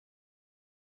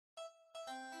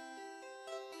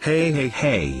Hey hey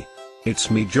hey. It's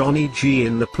me Johnny G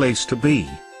in the place to be.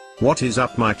 What is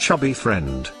up my chubby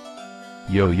friend?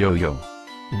 Yo yo yo.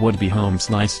 Would be home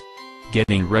slice.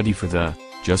 Getting ready for the,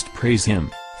 Just Praise Him,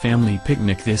 family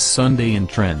picnic this Sunday in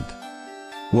Trent.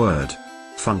 Word.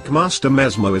 Funkmaster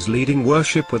Mesmo is leading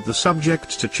worship with the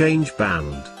Subject to Change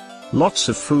band. Lots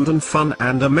of food and fun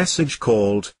and a message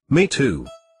called, Me Too.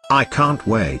 I can't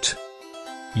wait.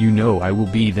 You know I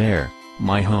will be there,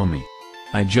 my homie.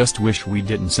 I just wish we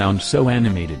didn't sound so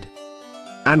animated.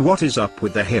 And what is up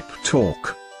with the hip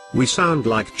talk? We sound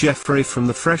like Jeffrey from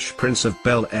the Fresh Prince of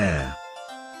Bel-Air.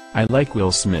 I like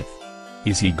Will Smith.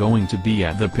 Is he going to be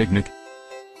at the picnic?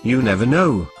 You never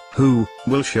know who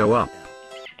will show up.